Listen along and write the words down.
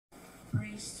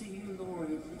Praise to you,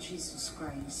 Lord Jesus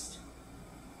Christ.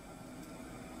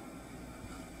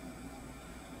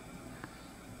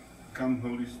 Come,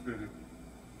 Holy Spirit.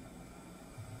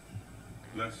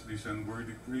 Bless this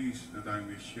unworthy praise that I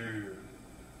may share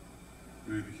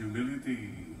with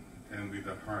humility and with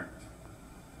the heart,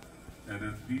 and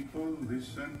that people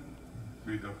listen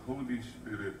with the Holy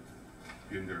Spirit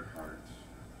in their hearts.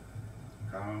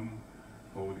 Come,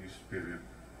 Holy Spirit,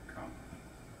 come.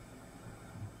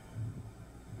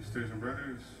 Sisters and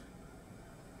brothers,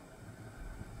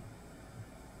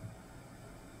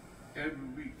 every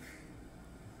week,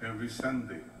 every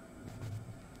Sunday,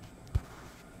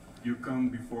 you come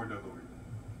before the Lord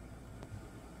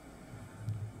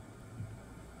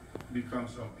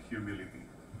because of humility.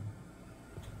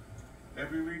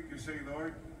 Every week you say,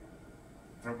 Lord,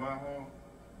 trabaho,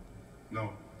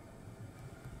 no.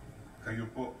 Kayo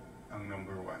po ang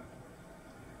number one.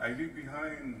 I leave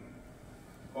behind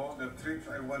all the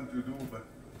trips I want to do, but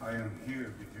I am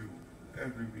here with you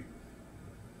every week.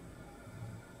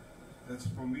 That's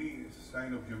for me a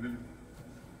sign of humility.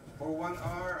 For 1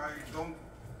 hour, I don't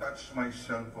touch my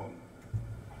cell phone.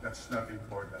 That's not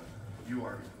important. You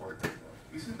are important.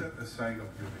 Isn't that a sign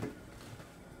of humility?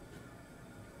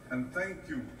 And thank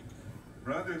you,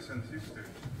 brothers and sisters,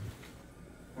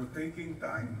 for taking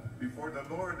time before the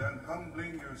Lord and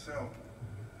humbling yourself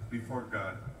before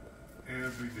God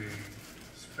every day,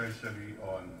 especially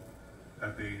on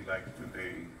a day like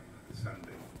today,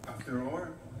 Sunday. After all,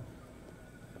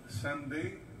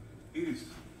 Sunday is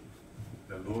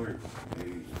the Lord's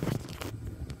Day.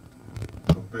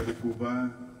 So, pwede po ba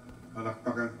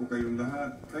palakpakan po kayong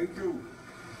lahat? Thank you.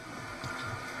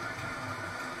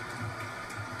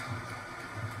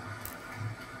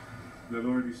 The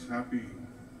Lord is happy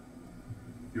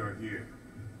you are here.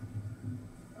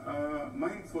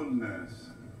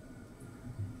 Mindfulness.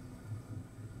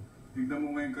 Tignan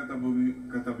mo ngayon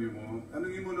katabi mo.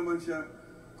 Tanungin mo naman siya,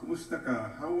 kumusta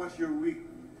ka? How was your week?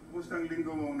 Kumusta ang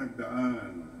linggo mong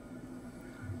nagdaan?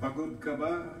 Pagod ka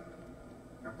ba?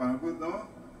 Kapagod, no?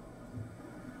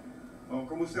 O,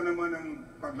 kumusta naman ang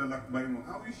paglalakbay mo?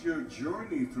 How is your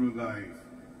journey through life?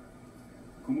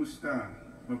 Kumusta?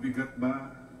 Mabigat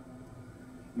ba?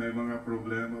 May mga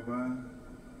problema ba?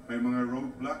 May mga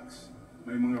roadblocks?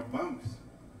 May mga bumps?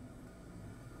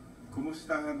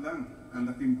 Kumustahan lang? Ang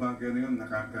laking bagay na yun,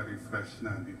 nakaka-refresh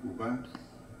na, di po ba?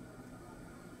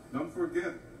 Don't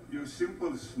forget, your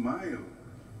simple smile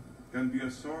can be a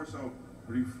source of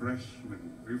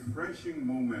refreshing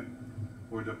moment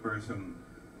for the person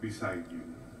beside you.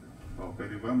 O,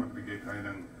 pwede ba magbigay tayo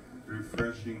ng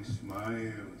refreshing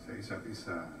smile sa isa't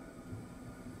isa?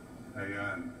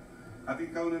 Ayan. At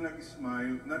ikaw na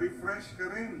nag-smile, na-refresh ka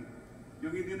rin.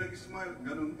 Yung hindi nag-smile,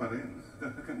 ganun pa rin.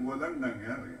 Walang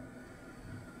nangyari.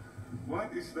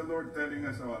 What is the Lord telling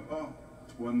us all? Oh,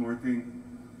 one more thing.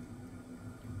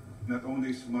 Not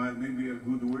only smile, maybe a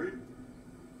good word.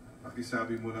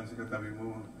 Pakisabi mo lang sa katabi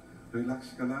mo,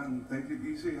 relax ka lang, take it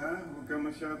easy ha. Huwag ka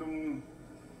masyadong,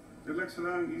 relax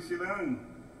lang, easy lang.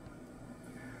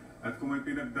 At kung may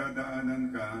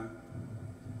pinagdadaanan ka,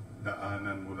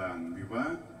 daanan mo lang, di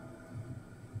ba?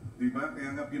 Di ba?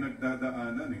 Kaya nga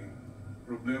pinagdadaanan eh.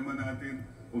 Problema natin,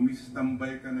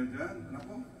 umistambay ka na dyan.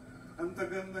 Nako, ang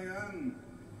tagal na yan.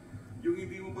 Yung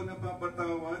hindi mo pa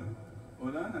napapatawad,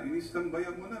 wala na,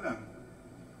 inistambayan mo na lang.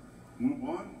 Move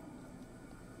on.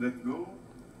 Let go.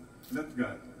 Let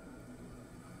God.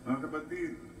 Mga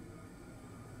kapatid,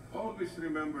 always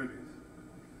remember this.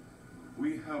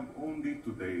 We have only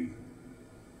today.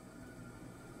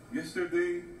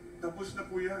 Yesterday, tapos na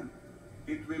po yan.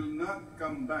 It will not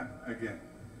come back again.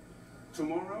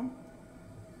 Tomorrow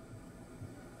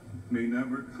may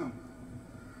never come.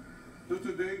 So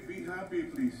today, be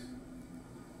happy, please.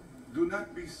 Do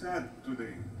not be sad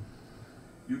today.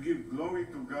 You give glory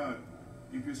to God.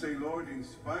 If you say, Lord, in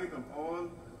spite of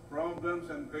all problems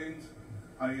and pains,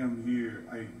 I am here.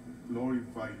 I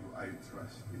glorify you. I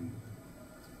trust in you.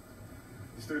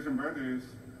 Sisters and brothers,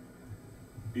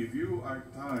 if you are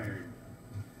tired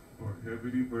or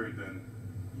heavily burdened,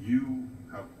 you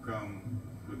have come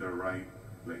to the right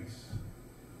place.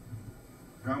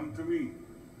 Come to me.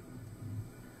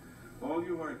 All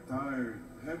you are tired,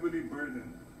 heavily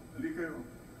burdened, halika kayo,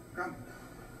 come.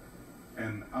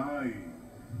 And I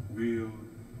will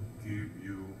give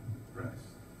you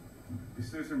rest.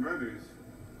 Sisters and brothers,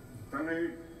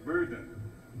 tired, burden.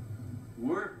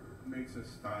 Work makes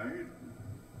us tired.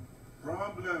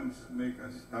 Problems make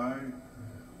us tired.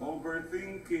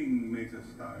 Overthinking makes us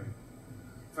tired.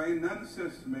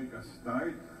 Finances make us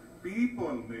tired.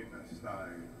 People make us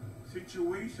tired.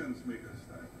 Situations make us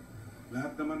tired.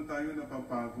 Lahat naman tayo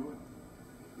napapagod.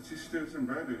 sisters and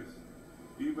brothers,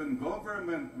 even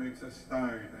government makes us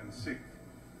tired and sick.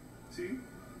 See?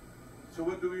 So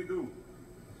what do?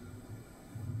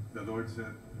 The Lord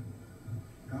said,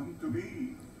 come to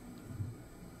me.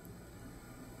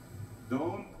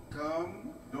 Don't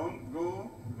come, don't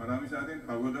go. Marami sa atin,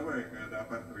 pagod ako kaya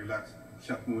dapat relax.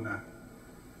 Shut muna.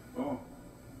 Oh,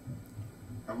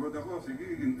 pagod ako,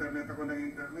 sige, internet ako ng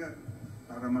internet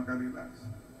para makarelax.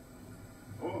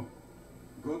 Oh,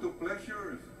 go to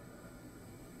pleasures.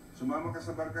 Sumama ka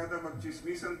sa barkada,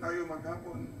 magchismisan tayo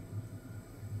maghapon.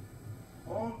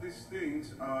 All these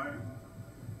things are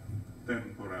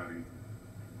temporary.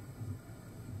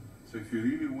 So if you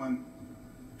really want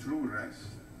true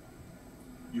rest,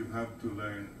 you have to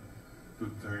learn to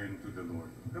turn to the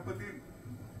Lord. Kapatid,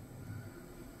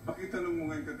 pakitanong mo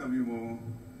ngayon katabi mo,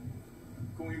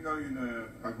 kung ikaw yung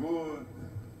pagod,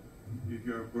 if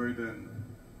you're burdened,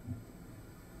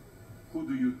 who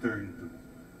do you turn to?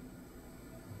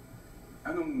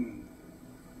 Anong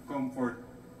comfort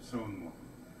zone mo?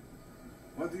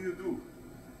 What do you do?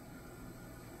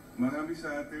 Marami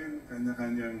sa atin,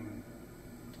 kanya-kanyang,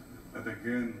 but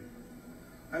again,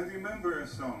 I remember a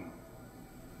song.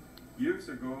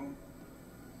 Years ago,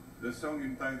 the song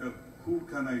entitled, Who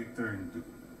Can I Turn To?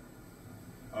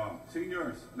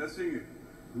 Seniors, let's sing it.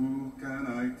 Who can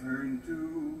I turn to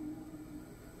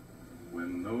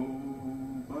when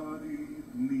nobody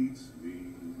needs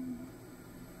me?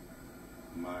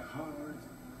 My heart.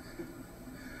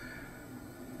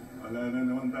 Wala na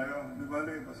naman tayo. Di ba?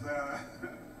 Basta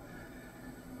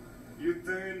you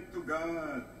turn to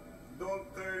God. Don't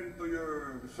turn to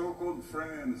your so-called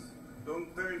friends. Don't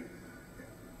turn.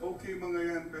 Okay mga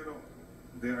yan, pero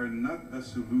they are not the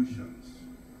solutions.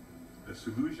 The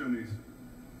solution is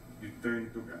you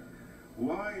turn to God.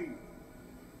 Why?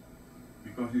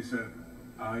 Because He said,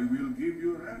 I will give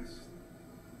you rest.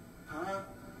 Ha?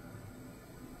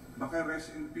 Baka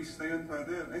rest in peace na yan,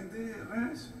 Father. Hindi,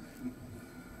 rest.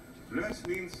 Rest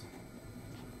means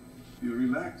you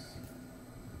relax.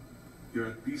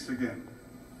 You're at peace again.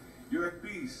 You're at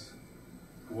peace.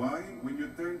 Why? When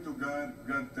you turn to God,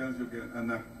 God tells you again,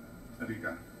 anak,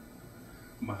 halika,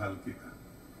 mahal kita.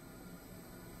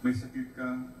 May sakit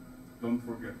ka, don't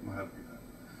forget, mahal kita.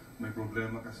 May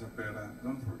problema ka sa pera,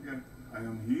 don't forget, I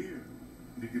am here.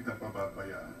 Hindi kita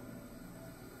pababayaan.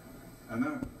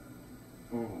 Anak,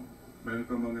 meron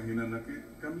ka mga hinanakit,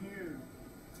 come here.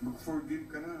 Mag-forgive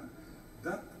ka na.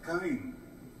 That kind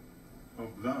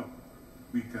of love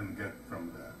we can get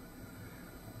from that.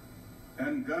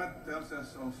 And God tells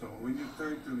us also, when you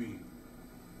turn to me,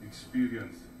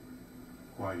 experience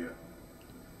quiet,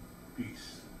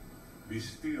 peace. Be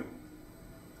still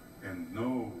and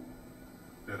know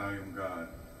that I am God.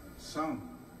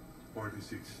 Psalm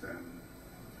 46:10.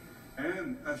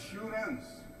 And assurance,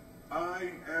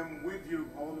 I am with you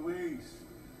always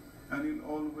and in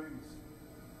all ways.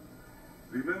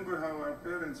 Remember how our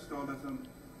parents told us,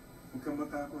 huwag kang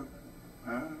matakot.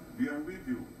 We are with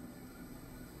you.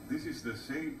 This is the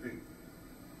same thing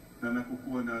na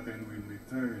nakukuha natin when we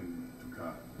turn to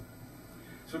God.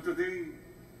 So today,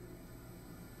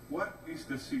 what is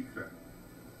the secret?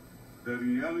 The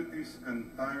realities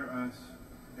can tire us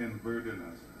and burden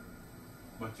us.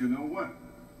 But you know what?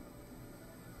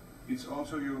 It's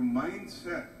also your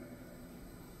mindset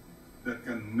that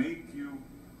can make you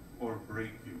or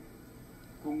break you.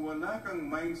 Kung wala kang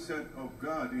mindset of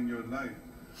God in your life,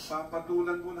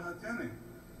 papatulan mo lahat yan eh.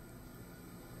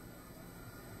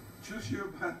 Choose your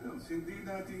battles. Hindi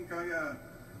natin kaya.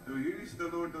 So here is the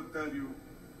Lord to tell you,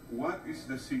 what is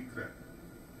the secret?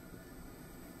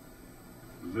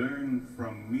 Learn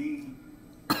from me,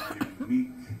 I am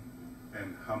meek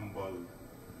and humble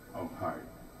of heart.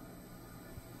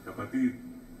 Kapatid,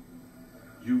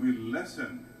 you will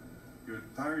lessen your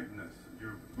tiredness,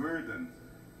 your burden,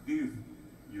 if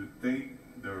you take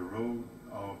the road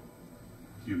of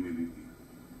humility.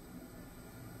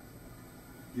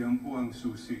 Yan po ang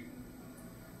susi.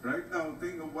 Right now,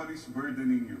 think of what is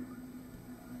burdening you.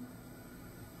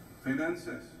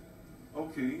 Finances.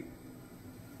 Okay,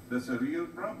 that's a real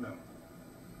problem.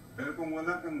 Pero kung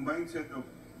wala kang mindset of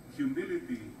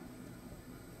humility,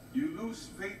 you lose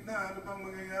faith na. Ano bang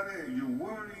mangyayari? You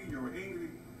worry, you're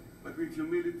angry. But with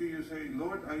humility, you say,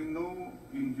 Lord, I know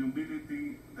in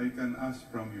humility I can ask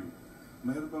from you.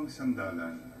 Mayroon bang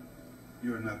sandalan?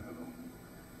 You're not alone.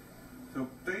 So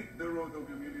take the road of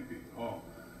humility.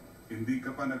 Hindi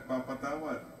ka pa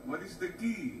nagpapatawad. What is the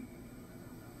key?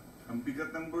 Ang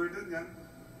bigat ng burden yan.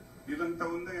 Ilang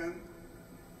taon na yan?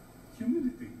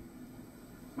 Humility.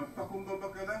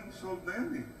 Magpakumbaba ka lang, solve na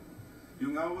yan eh.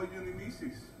 Yung away nyo ni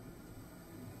Mrs.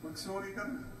 Mag-sorry ka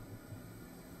na.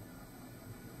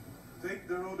 take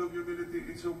the road of humility,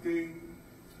 it's okay.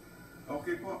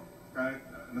 Okay po, kahit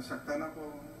nasaktan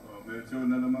ako, medyo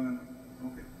na naman,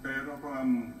 okay. Pero kung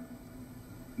ang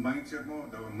mindset mo,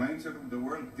 the mindset of the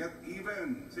world, get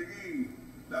even. Sige,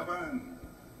 laban.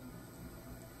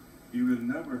 You will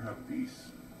never have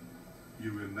peace.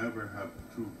 You will never have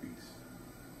true peace.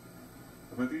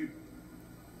 Kapatid,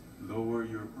 lower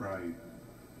your pride.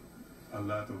 A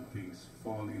lot of things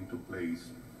fall into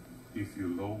place if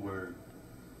you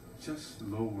just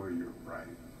lower your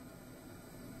pride.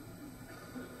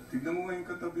 Tignan mo ngayon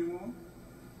katabi mo.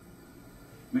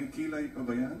 May kilay pa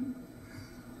ba yan?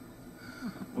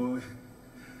 O,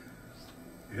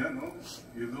 yan o.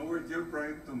 You lowered your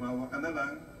pride, tumawa ka na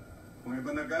lang. Kung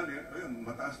iba nagalit, ayun,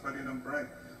 mataas pa rin ang pride.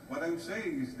 What I'm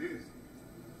saying is this.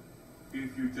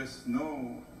 If you just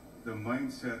know the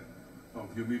mindset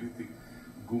of humility,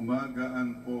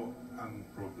 gumagaan po ang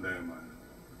problema.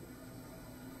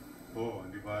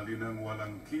 Di bali nang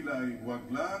walang kilay, wag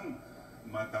lang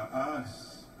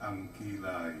mataas ang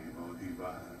kilay. Di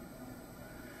ba?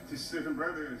 Sisters and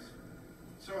brothers,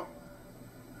 so,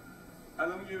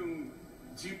 alam niyo yung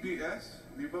GPS,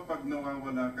 di ba pag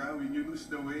nawawala ka, when you lose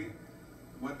the way,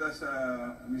 what does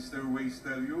Mr. Waze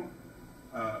tell you?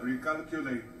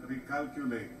 Recalculate,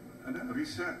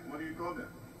 reset, what do you call that?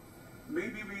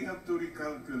 Maybe we have to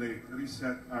recalculate,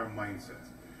 reset our mindset.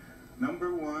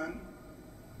 Number one,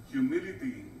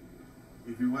 humility.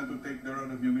 If you want to take the road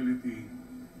of humility,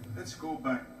 let's go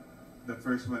back. The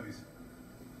first one is,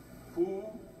 who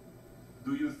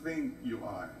do you think you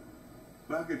are?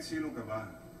 Bakit? Sino ka ba?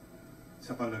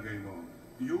 Sa palagay mo.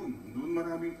 Doon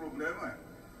maraming problema.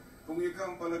 Kung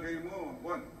ikaw ang palagay mo,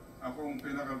 akong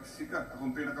pinakasikat,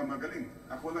 akong pinakamagaling,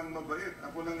 ako lang mabait,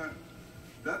 ako lang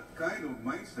that kind of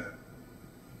mindset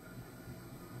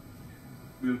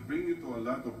will bring you to a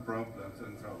lot of problems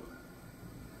and trouble.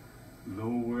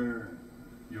 Lower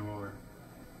your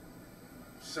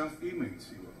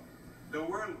self-image. The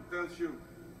world tells you,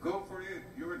 go for it,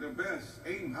 you're the best,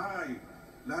 aim high,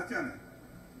 lahat yan.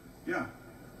 Yeah,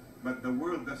 but the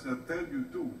world does not tell you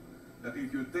too, that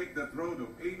if you take that road of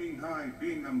aiming high,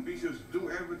 being ambitious, do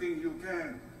everything you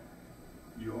can,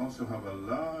 you also have a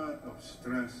lot of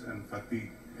stress and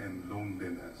fatigue and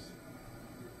loneliness.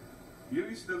 Here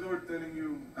is the Lord telling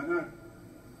you, anak,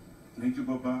 medyo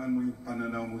babaan mo yung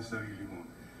pananaw mo sa sarili mo.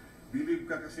 Believe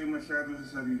ka kasi masyado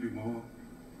sa sarili mo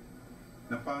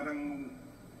na parang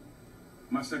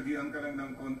masagian ka lang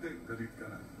ng konti, galit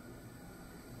ka na.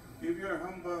 If you're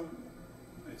humble,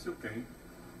 it's okay.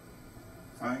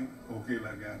 Fine, okay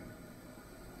lang yan.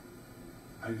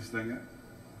 Ayos lang yan.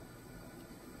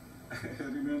 I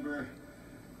remember,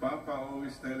 Papa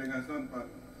always telling us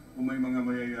kung may mga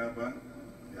mayayabang,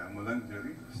 yan mo lang,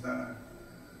 Jerry, basta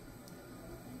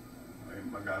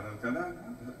mag-aral ka lang.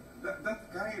 That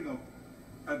kind of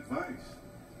advice.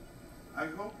 I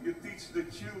hope you teach the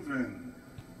children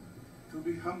to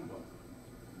be humble,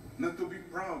 not to be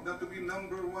proud, not to be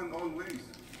number one always.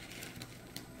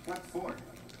 What for?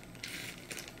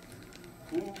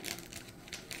 Who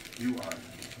you are.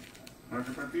 Mga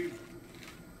kapatid,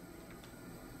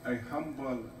 a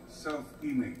humble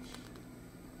self-image.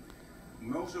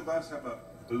 Most of us have a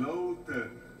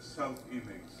bloated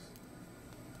self-image.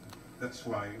 That's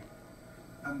why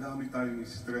ang dami tayong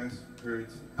stress,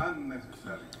 hurts,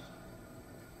 unnecessary.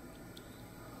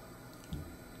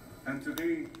 And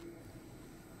today,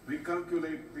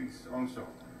 recalculate this also.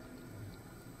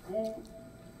 Who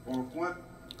or what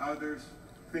others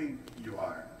think you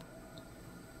are.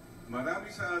 Marami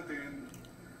sa atin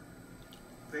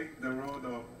take the road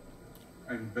of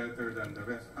I'm better than the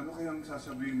rest. Ano kayang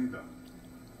sasabihin nila?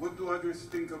 What do others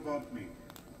think about me?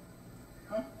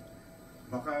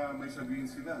 Baka may sabihin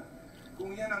sila.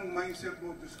 Kung yan ang mindset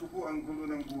mo, Diyos ko po, ang gulo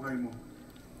ng buhay mo.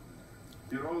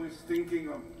 You're always thinking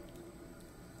of,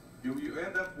 you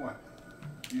end up what?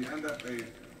 You end up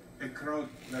a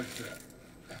crowd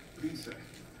pleaser.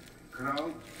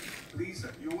 Crowd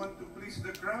pleaser. You want to please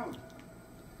the crowd.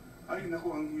 Ay,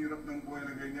 naku, ang hirap ng buhay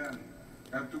na ganyan.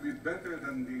 Have to be better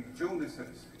than the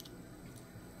Jonases.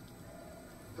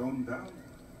 Tone down.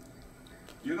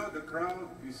 You know, the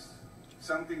crowd is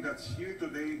something that's here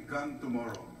today, gone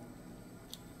tomorrow.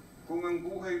 Kung ang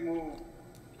buhay mo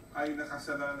ay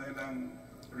nakasalalay lang,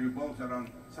 revolves around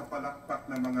sa palakpak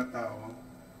ng mga tao,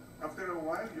 after a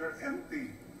while, you're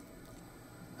empty.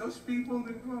 Those people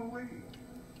will go away.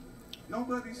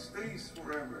 Nobody stays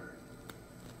forever.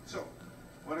 So,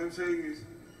 what I'm saying is,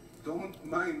 don't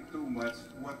mind too much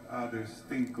what others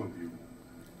think of you.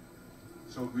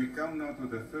 So we come now to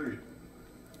the third.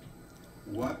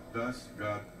 What does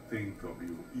God think of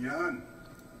you? Yan.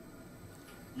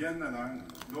 Yan na lang.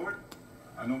 Lord,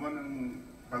 Ano man ang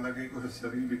palagay ko sa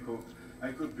sarili ko,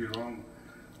 I could be wrong.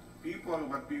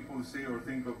 What people say or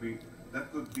think of me, that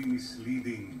could be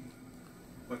misleading.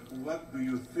 But what do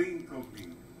you think of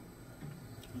me?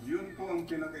 Yun po ang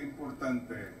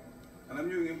pinaka-importante. Alam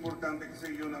niyo, yung importante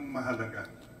kasi yun ang mahalaga.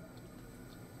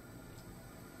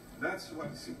 That's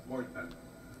what's important.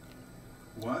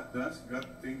 What does God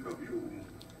think of you?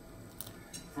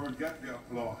 Forget the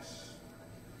applause.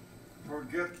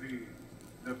 Forget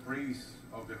the praise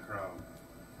of the crowd.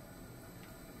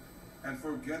 And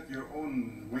forget your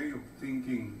own way of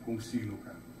thinking kung sino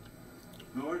ka.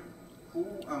 Lord, who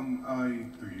am I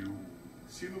to you?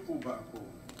 Sino po ba ako?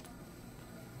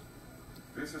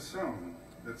 There's a song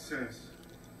that says,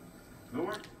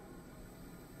 Lord,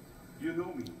 you know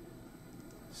me.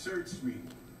 Search me.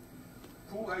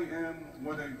 Who I am,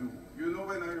 what I do. You know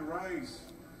when I rise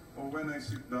or when I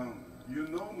sit down. You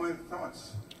know my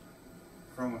thoughts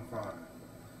from afar.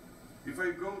 If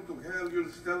I go to hell,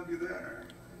 you'll still be there.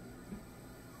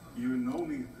 You know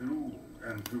me through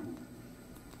and through.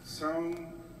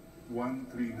 Psalm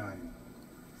 139.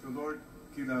 So Lord,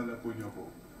 kilala po niyo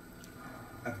ako.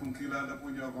 At kung kilala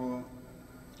po niyo ako,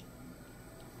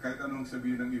 kahit anong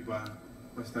sabihin ng iba,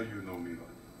 basta you know me,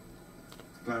 Lord.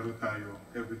 Klaro tayo,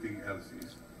 everything else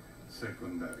is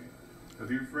secondary. So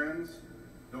dear friends,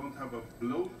 don't have a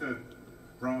bloated,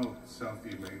 proud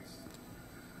self-image.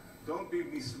 Don't be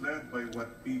misled by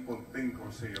what people think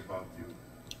or say about you.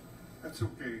 That's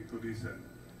okay to listen,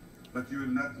 but you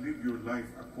will not live your life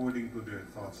according to their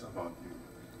thoughts about you.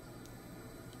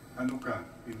 Ano ka?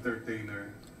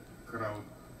 Entertainer, crowd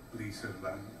pleaser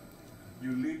lang.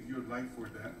 You live your life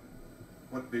for them,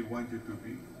 what they want you to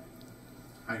be.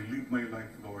 I live my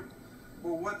life, Lord,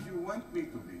 for what you want me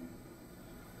to be.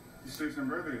 Sisters and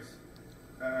brothers,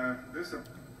 there's an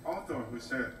author who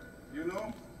said, you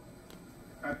know,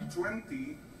 at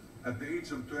the age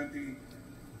of 20,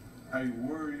 I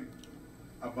worried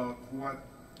about what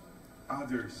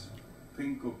others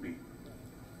think of me.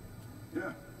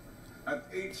 Yeah. At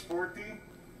age 40,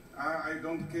 I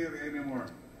don't care anymore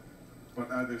what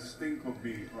others think of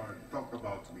me or talk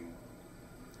about me.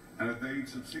 And at the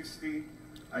age of 60,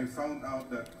 I found out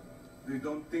that they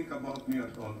don't think about me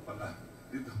at all pala.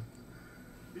 They don't.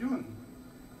 Yun.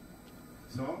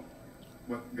 So,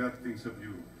 what God thinks of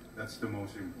you, that's the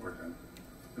most important.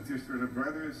 And sisters and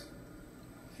brothers,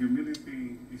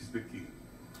 humility is the key.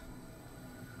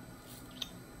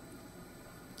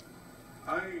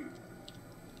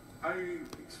 I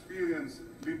experienced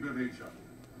liberation.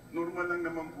 Normal lang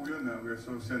naman po yun, we're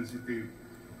so sensitive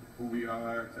who we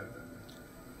are,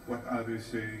 what others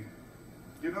say.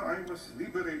 You know, I was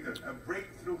liberated. A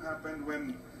breakthrough happened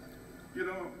when, you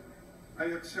know,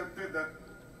 I accepted that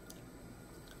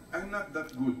I'm not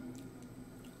that good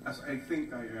as I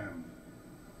think I am,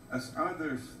 as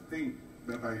others think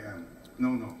that I am.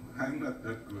 No, I'm not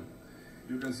that good.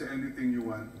 You can say anything you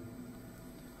want.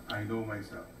 I know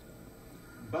myself.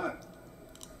 But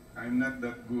I'm not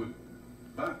that good.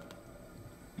 But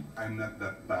I'm not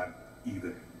that bad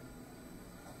either.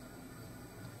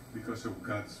 Because of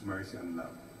God's mercy and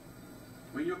love.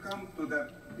 When you come to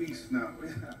that peace now,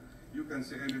 you can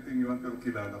say anything you want, pero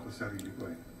kilala ko sarili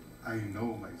ko eh. I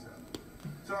know myself.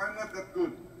 So I'm not that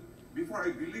good. Before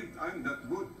I believed I'm that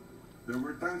good. There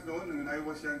were times noon when I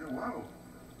was younger, wow,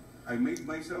 I made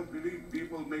myself believe,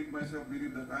 people make myself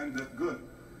believe that I'm that good.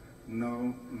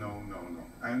 No.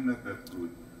 I'm not that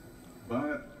good.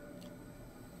 But,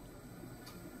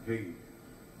 hey,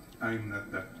 I'm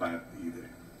not that bad either.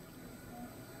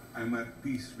 I'm at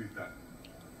peace with that.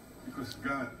 Because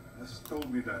God has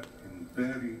told me that in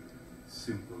very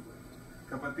simple way.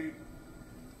 Kapatid,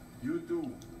 you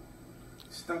too,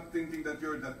 stop thinking that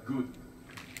you're that good.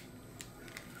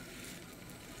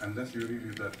 Unless you're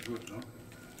really that good, no?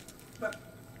 But,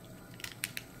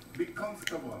 be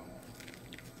comfortable.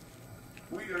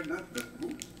 We are not that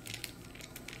good.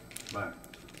 But,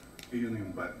 yun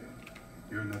yung bad eh.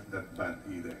 You're not that bad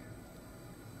either.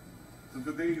 So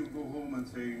today you go home and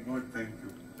say, Lord, thank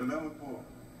you. Salamat po.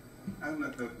 I'm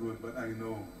not that good, but I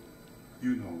know,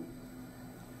 you know,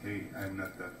 hey, I'm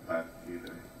not that bad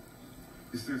either.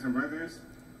 Sisters and brothers,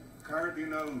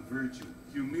 cardinal virtue.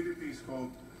 Humility is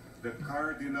called the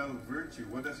cardinal virtue.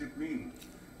 What does it mean?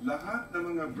 Lahat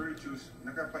ng mga virtues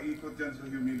nakapaikot dyan sa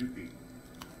humility.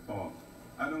 Oh,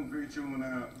 anong virtue mo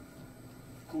na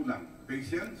kulang?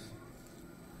 Patience?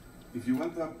 If you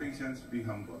want to have patience, be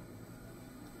humble.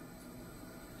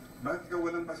 Bakit ka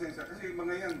walang pasensya? Kasi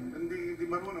mga yan, hindi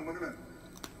marunong magana.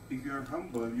 If you're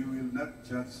humble, you will not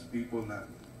judge people na.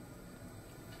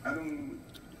 Anong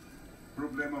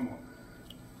problema mo?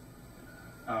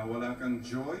 Wala kang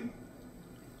joy?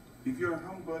 If you're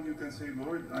humble, you can say,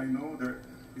 Lord, I know that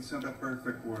it's not a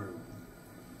perfect world.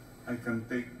 I can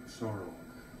take sorrow.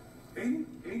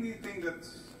 Anything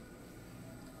that's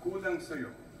kulang sa'yo,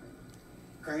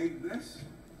 kindness,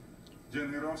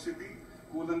 generosity,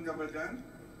 kulang ka ba dyan?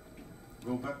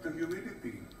 Go back to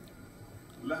humility.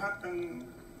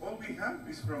 All we have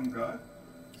is from God.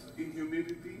 In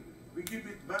humility, we give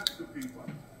it back to people.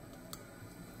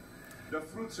 The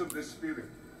fruits of the Spirit.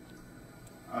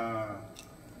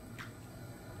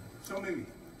 So many.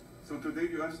 So today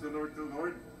you ask the Lord,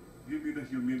 give me the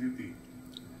humility.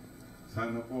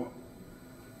 Sana po,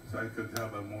 so I could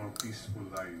have a more peaceful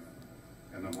life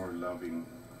and a more loving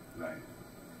life.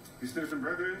 Sisters and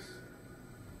brothers,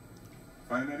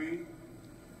 finally,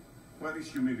 what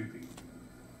is humility?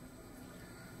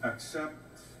 Accept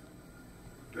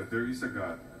that there is a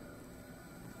God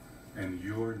and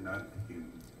you're not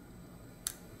Him.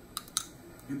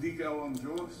 Hindi ka ang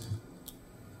Diyos.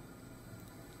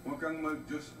 Huwag kang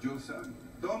mag-Diyos-Diyosan.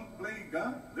 Don't play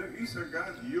God. There is a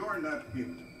God. You're not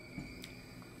Him.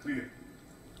 Clear.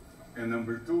 And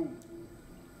number 2,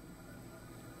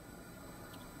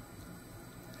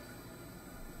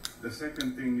 the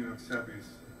second thing you accept is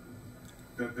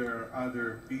that there are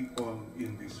other people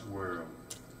in this world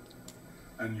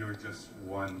and you're just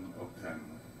one of them.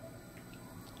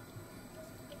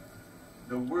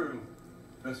 The world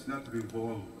does not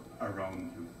revolve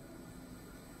around you.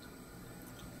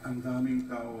 Ang daming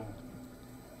tao,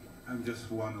 I'm just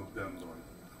one of them, Lord.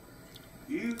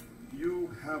 If you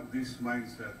have this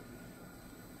mindset,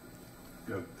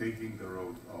 you're taking the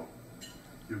road of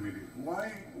humility.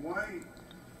 Why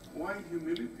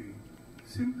humility?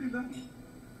 Simply lang.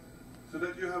 So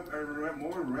that you have a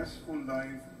more restful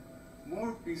life,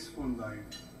 more peaceful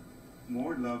life,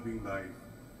 more loving life,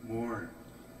 more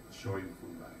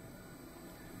joyful life.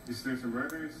 Sisters and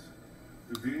brothers,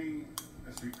 today,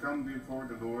 as we come before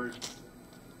the Lord,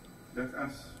 let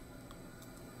us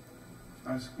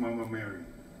ask Mama Mary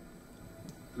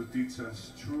to teach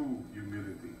us true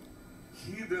humility,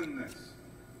 hiddenness.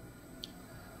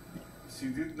 She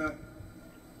did not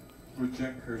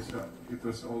project herself. It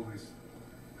was always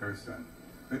her son.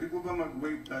 Pwede po ba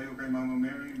mag-wave tayo kay Mama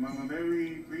Mary? Mama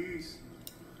Mary, please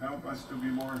help us to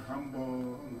be more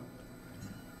humble.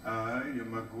 Ay,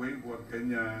 yung mag-wave, huwag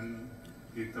ganyan.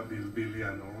 Itabilbil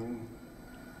yan, oh.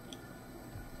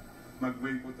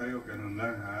 Mag-wave po tayo, ganun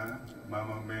lang ha.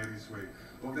 Mama Mary's way.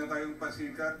 Huwag na tayong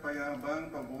pasikat, payabang,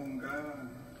 pabongga.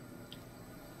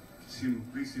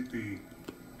 Simplicity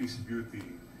is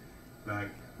beauty,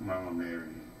 like Mama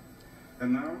Mary.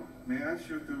 And now, may I ask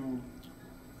you to,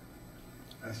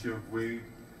 as your wave,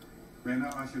 may I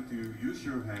now ask you to use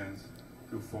your hands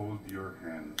to fold your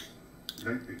hands,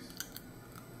 like this.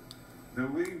 The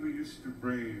way we used to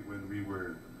pray when we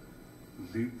were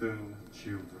little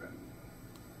children.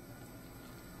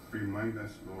 Remind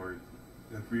us, Lord,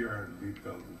 that we are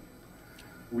little.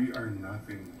 We are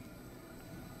nothing.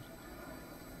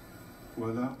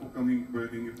 Wala po kaming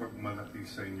pwedeng ipagmalaki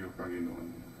sa inyo,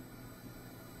 Panginoon.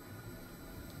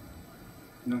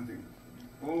 Nothing.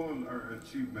 All our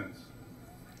achievements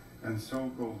and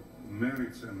so-called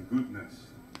merits and goodness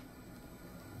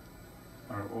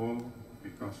are all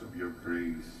because of your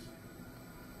grace.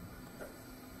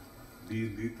 Be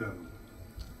little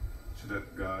so that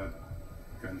God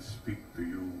can speak to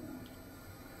you.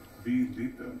 Be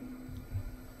little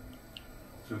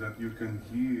so that you can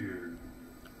hear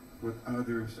what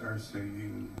others are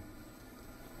saying.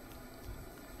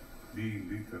 Be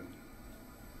little.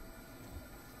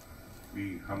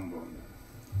 Be humble.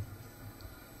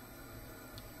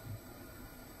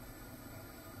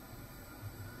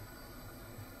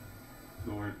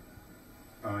 Lord,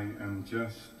 I am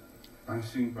just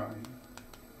passing by.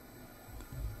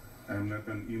 I'm not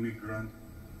an immigrant.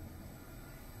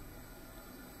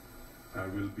 I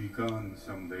will be gone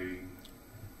someday.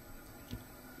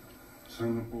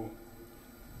 Sana po,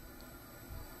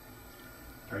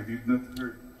 I did not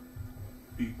hurt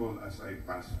people as I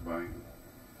passed by.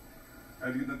 I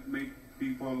did not make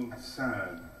people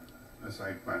sad as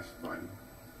I passed by.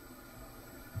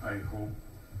 I hope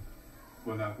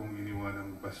wala akong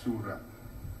iniwanang basura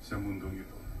sa mundong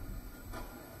ito.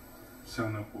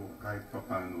 Sana po kahit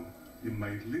papano, in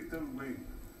my little way,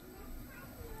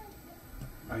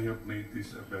 I have made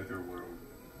this a better world.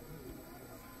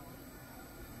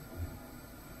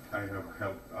 I have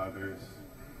helped others.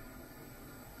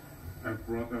 I've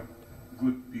brought up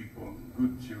good people,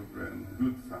 good children,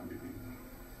 good family.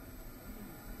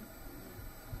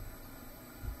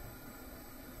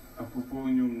 Ako po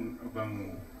yung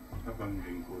abang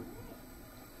lingkod,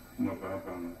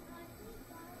 mababang.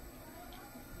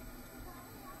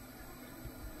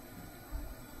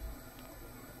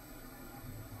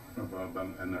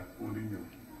 Pinakababang anak po ninyo,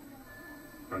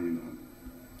 Panginoon.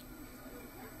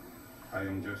 I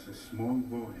am just a small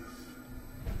voice,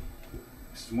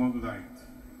 a small light,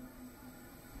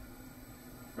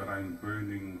 but I'm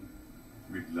burning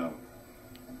with love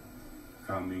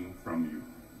coming from you.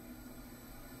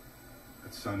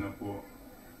 At sana po,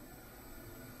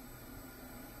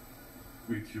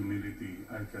 with humility,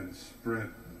 I can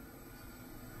spread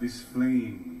this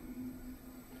flame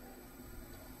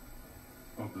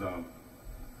of love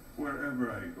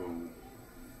wherever I go,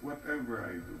 whatever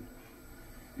I do,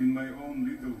 in my own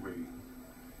little way,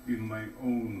 in my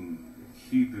own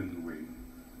hidden way.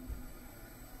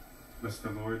 Bless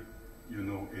the Lord, you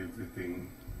know everything,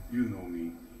 you know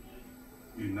me,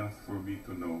 enough for me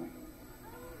to know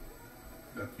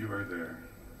that you are there,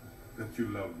 that you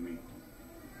love me,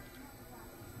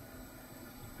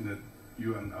 and that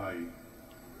you and I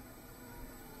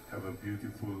have a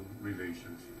beautiful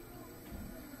relationship.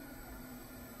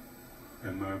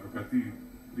 And mga kapatid,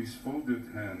 these folded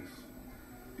hands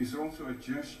is also a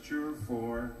gesture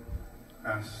for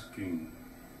asking.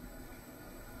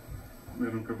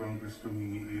 Meron ka bang gustong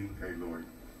hingiin kay Lord?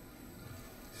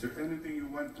 Is there anything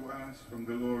you want to ask from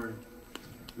the Lord?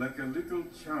 Like a little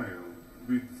child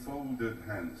with folded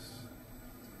hands.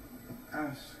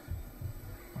 Ask.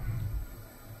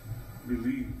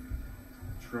 Believe.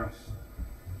 Trust.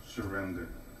 Surrender.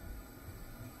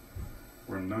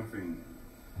 For nothing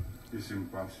is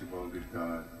impossible with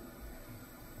God.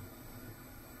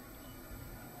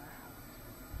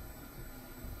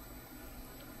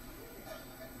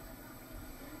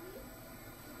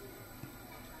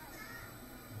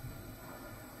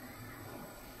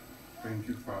 Thank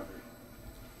you, Father.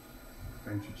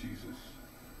 Thank you, Jesus.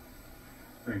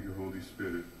 Thank you, Holy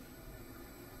Spirit.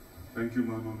 Thank you,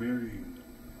 Mama Mary.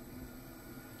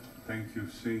 Thank you,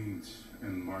 saints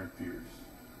and martyrs.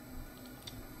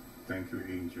 Thank you,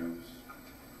 angels.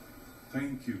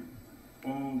 Thank you,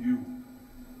 all you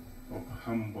of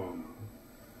humble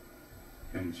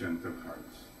and gentle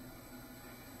hearts.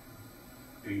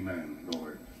 Amen,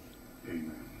 Lord.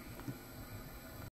 Amen.